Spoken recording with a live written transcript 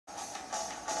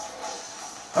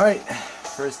Alright,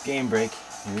 first game break.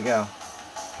 Here we go.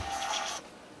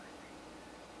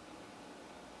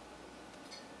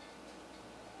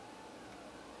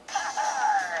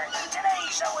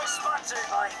 Today's show is sponsored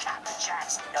by Captain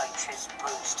Jack's Nitrous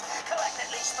Boost. Collect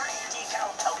at least 3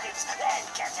 decal tokens, then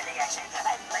get to the action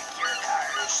and make your car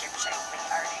ship-shape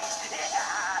McCarthy's.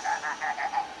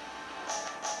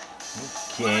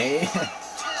 Okay. 3,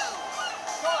 2,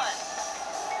 1,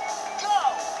 go!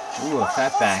 Ooh, a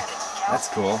fatback. That's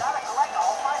cool. Get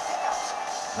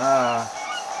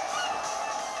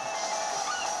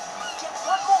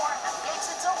one more and the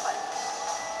exit's open.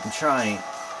 I'm trying.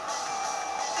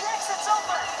 The exit's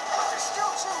open, but there's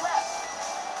still 2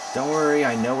 left. Don't worry,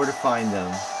 I know where to find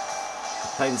them.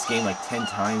 I've played this game like 10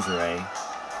 times already.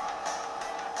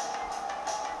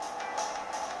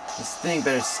 This thing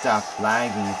better stop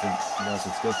lagging if it knows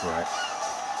what's good for it.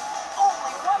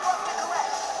 Only 1 left to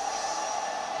correct.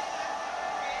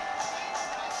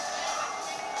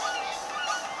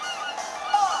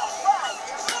 All right,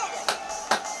 you made it.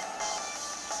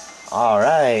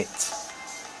 Alright.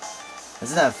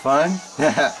 Isn't that fun?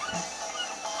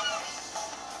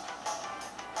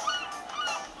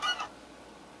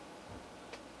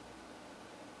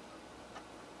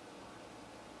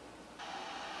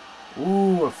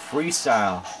 Ooh, a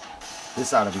freestyle.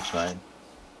 This ought to be fun.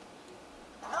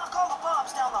 Knock all the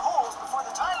bombs down the holes before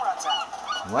the time runs out.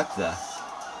 What the?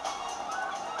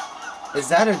 Is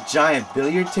that a giant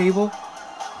billiard table?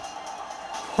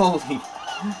 Holy. 3, 2,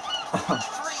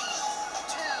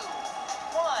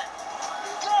 1,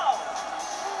 go!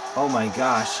 Oh my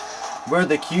gosh. Where'd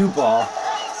the cue ball?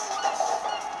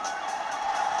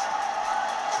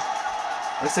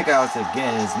 Looks like I have to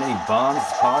get as many bombs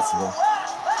as possible.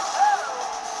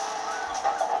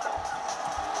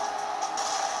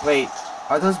 Wait,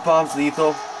 are those bombs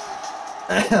lethal?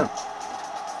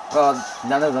 Well,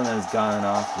 none of them has gone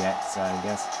off yet, so I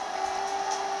guess.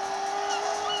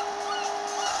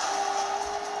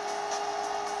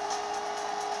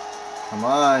 Come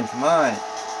on, come on.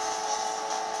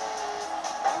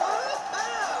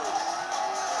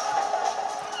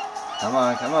 Come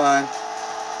on, come on.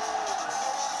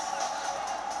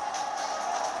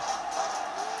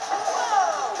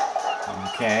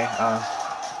 Okay,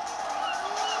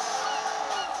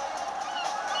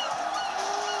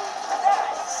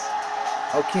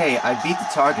 okay, I beat the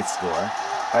target score,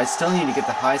 but I still need to get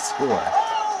the high score.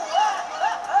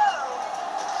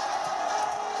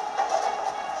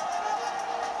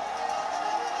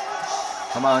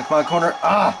 Come on, come on, corner.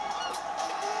 Ah!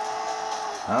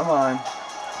 Come on.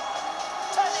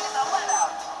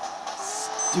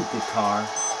 Stupid car.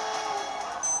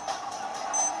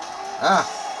 Ah!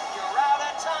 You're out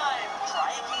of time.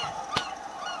 Try again.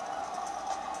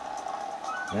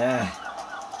 Yeah.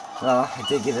 Well, I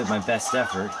did give it my best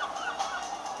effort.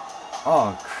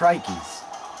 Oh, crikeys.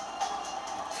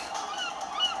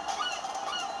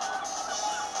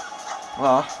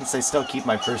 Well, at least I still keep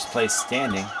my first place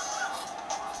standing.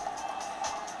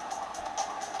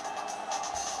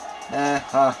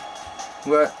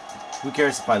 Who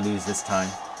cares if I lose this time?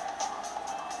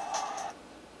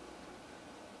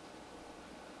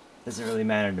 Doesn't really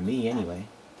matter to me anyway.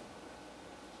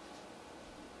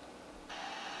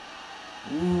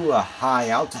 Ooh, a high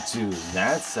altitude.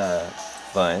 That's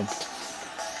fun.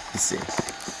 Let's see.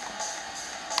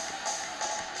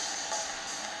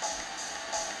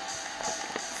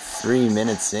 $3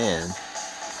 minutes in.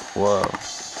 Whoa.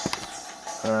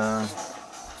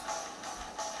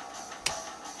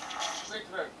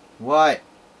 What?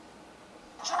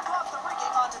 Jump off the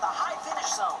rigging onto the high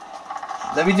finish zone.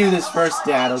 Let me do this first,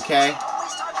 Dad, okay?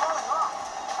 Please start falling off.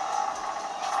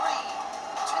 3,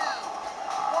 2,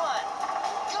 1,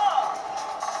 go!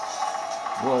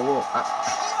 Whoa, whoa.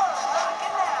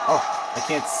 Oh, I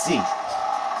can't see.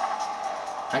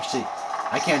 Actually,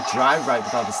 I can't drive right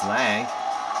without this lag.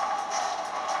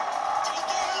 Take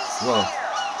it easy Whoa. here.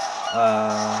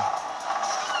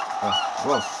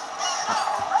 Whoa.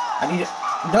 I need it.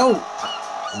 No!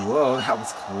 Whoa, that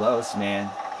was close, man.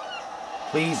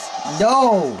 Please,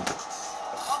 no!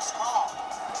 Close call.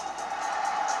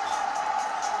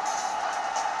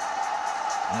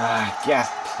 Gas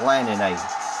Planet, I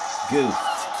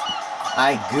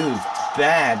goofed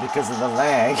bad because of the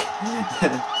lag.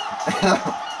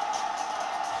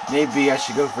 Maybe I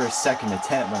should go for a second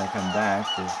attempt when I come back.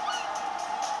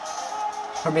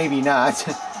 Or maybe not.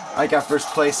 I got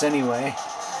first place anyway.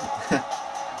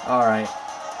 Alright.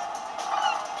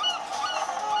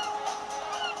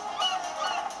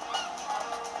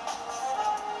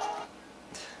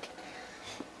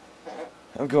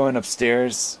 I'm going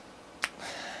upstairs.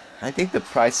 I think The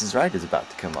Price is Right is about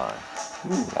to come on.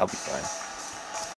 Ooh, I'll be fine.